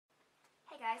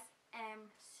guys,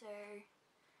 so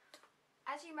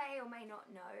as you may or may not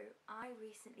know, I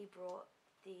recently brought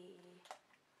the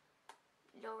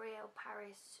L'Oreal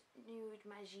Paris Nude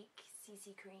Magique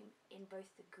CC cream in both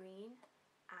the green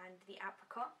and the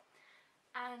apricot,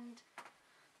 and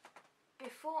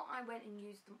before I went and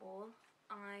used them all,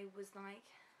 I was like,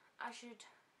 I should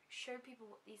show people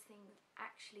what these things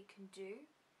actually can do.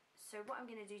 So what I'm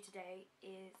going to do today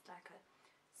is like a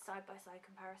side-by-side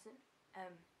comparison.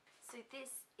 So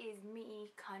this is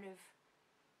me kind of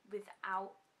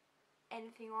without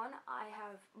anything on. I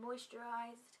have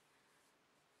moisturised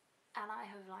and I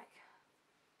have like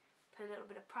put a little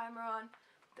bit of primer on,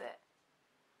 but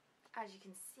as you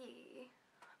can see,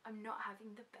 I'm not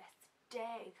having the best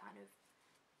day kind of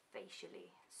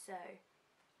facially. So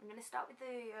I'm going to start with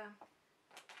the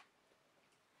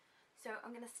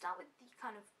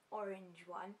kind of orange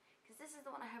one, because this is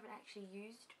the one I haven't actually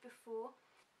used before.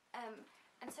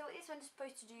 And so what this one's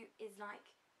supposed to do is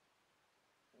like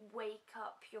wake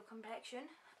up your complexion.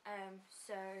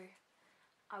 So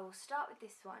I will start with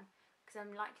this one because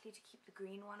I'm likely to keep the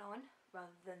green one on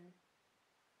rather than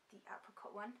the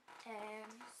apricot one. So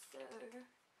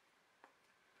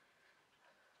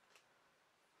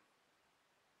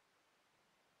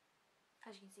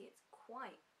as you can see, it's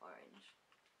quite orange.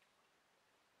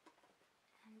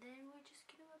 And then we're just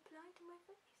going to apply it to my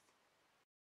face.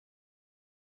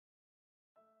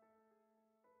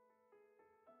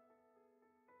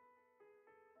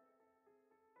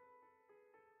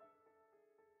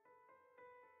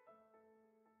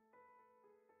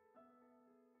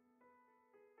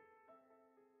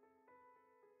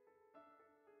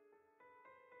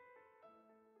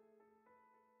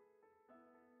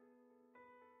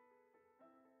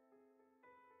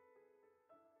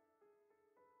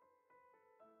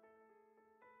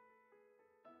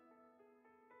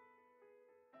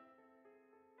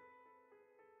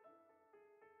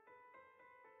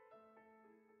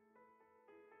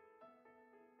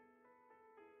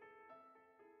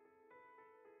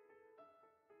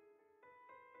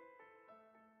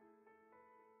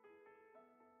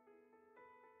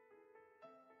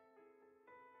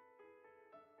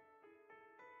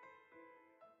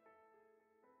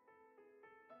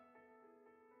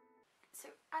 So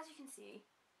as you can see,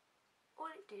 all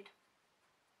it did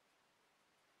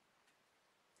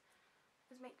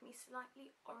was make me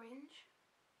slightly orange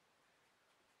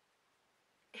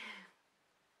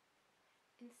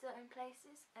in certain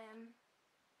places. I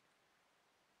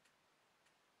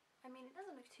mean, it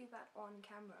doesn't look too bad on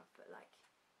camera, but like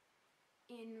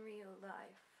in real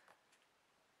life,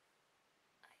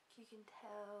 like you can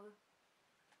tell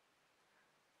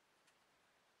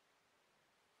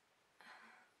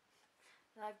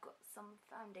that I've got some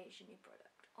foundation-y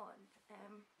product on.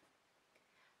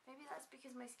 Maybe that's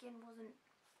because my skin wasn't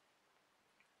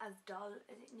as dull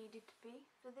as it needed to be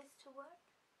for this to work,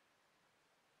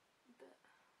 but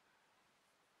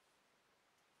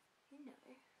you know,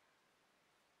 I'm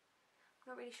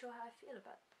not really sure how I feel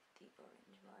about the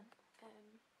orange one.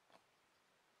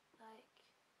 Like,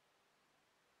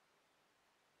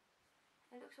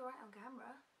 it looks alright on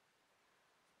camera,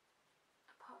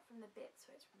 apart from the bits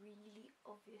where it's really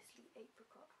obviously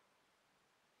apricot.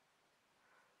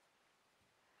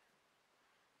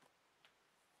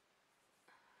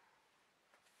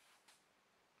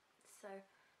 So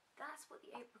that's what the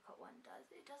apricot one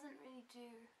does. It doesn't really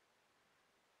do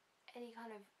any kind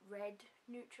of red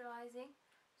neutralising,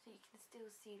 so you can still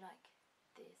see like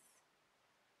this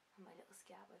and my little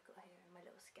scab I've got here and my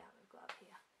little scab I've got up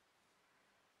here.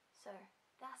 So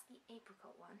that's the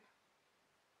apricot one.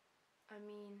 I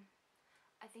mean,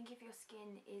 I think if your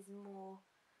skin is more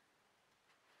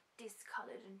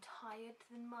discoloured and tired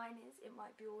than mine is, it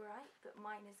might be alright, but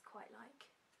mine is quite like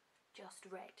just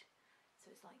red, so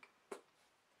it's like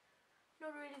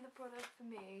not really the product for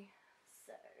me.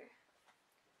 So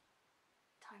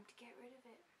time to get rid of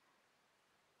it.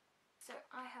 So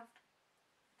I have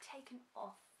taken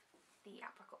off the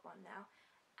apricot one now,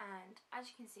 and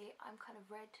as you can see, I'm kind of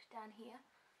red down here,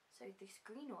 so this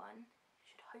green one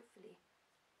should hopefully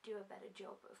do a better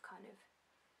job of kind of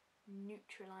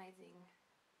neutralising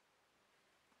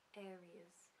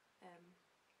areas,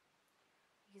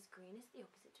 because green is the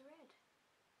opposite to red.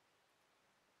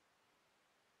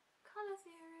 Colour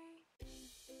theory.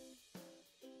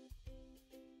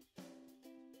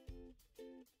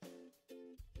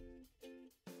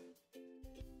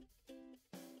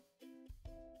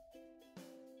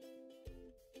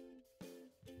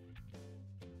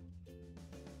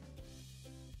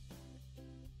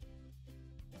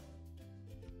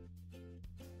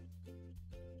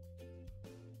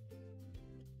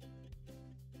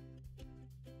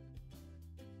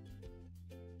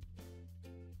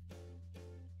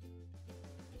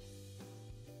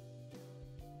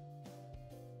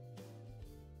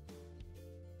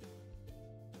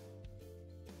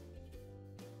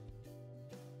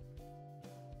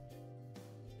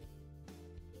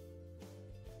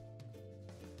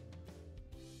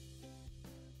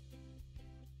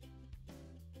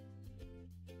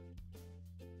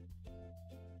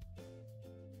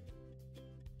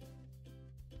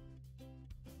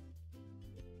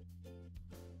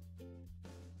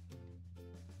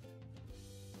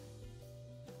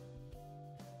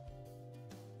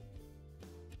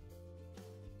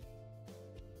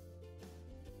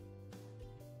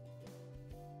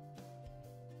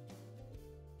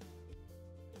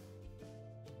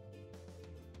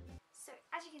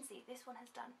 this one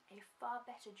has done a far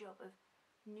better job of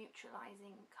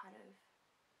neutralising kind of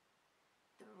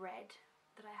the red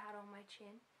that I had on my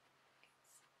chin.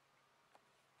 It's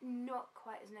not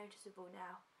quite as noticeable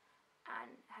now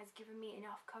and has given me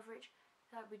enough coverage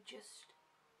that I would just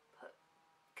put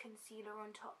concealer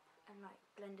on top and like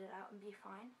blend it out and be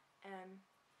fine.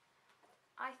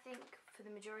 I think for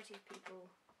the majority of people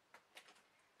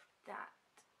that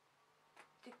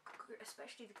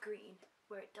especially the green,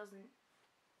 where it doesn't,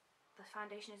 the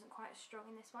foundation isn't quite as strong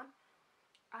in this one,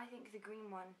 I think the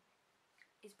green one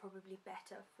is probably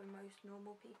better for most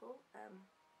normal people, and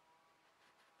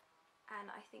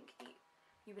I think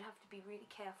you would have to be really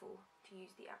careful to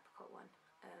use the apricot one.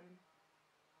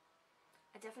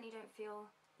 I definitely don't feel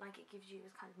like it gives you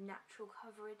as kind of natural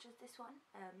coverage as this one.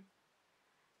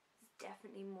 It's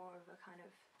definitely more of a kind of,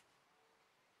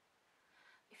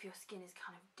 if your skin is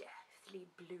kind of deathly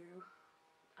blue,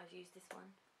 I've used this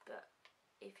one, but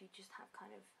if you just have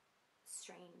kind of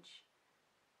strange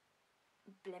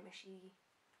blemishy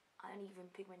uneven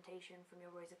pigmentation from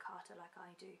your rosacea like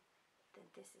I do, then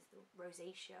this is the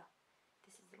rosacea,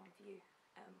 this is the one for you.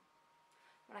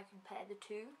 When I compare the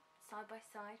two side by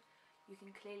side, you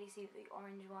can clearly see that the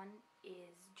orange one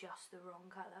is just the wrong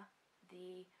colour.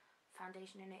 The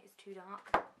foundation in it is too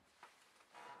dark.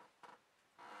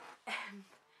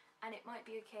 And it might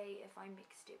be okay if I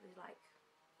mixed it with like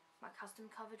my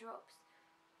custom cover drops,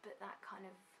 but that kind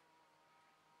of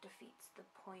defeats the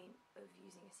point of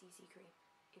using a CC cream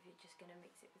if you're just going to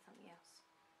mix it with something else.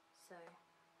 So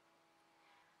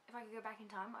if I could go back in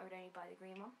time, I would only buy the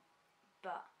green one,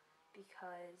 but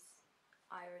because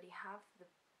I already have the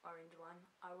orange one,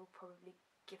 I will probably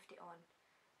gift it on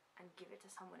and give it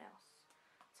to someone else,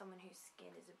 someone whose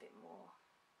skin is a bit more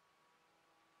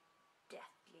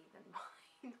deathly than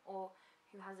mine, or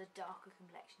who has a darker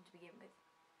complexion to begin with.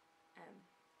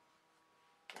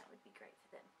 That would be great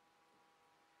for them.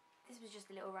 This was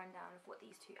just a little rundown of what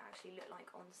these two actually look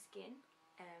like on skin,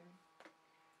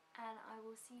 and I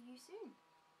will see you soon.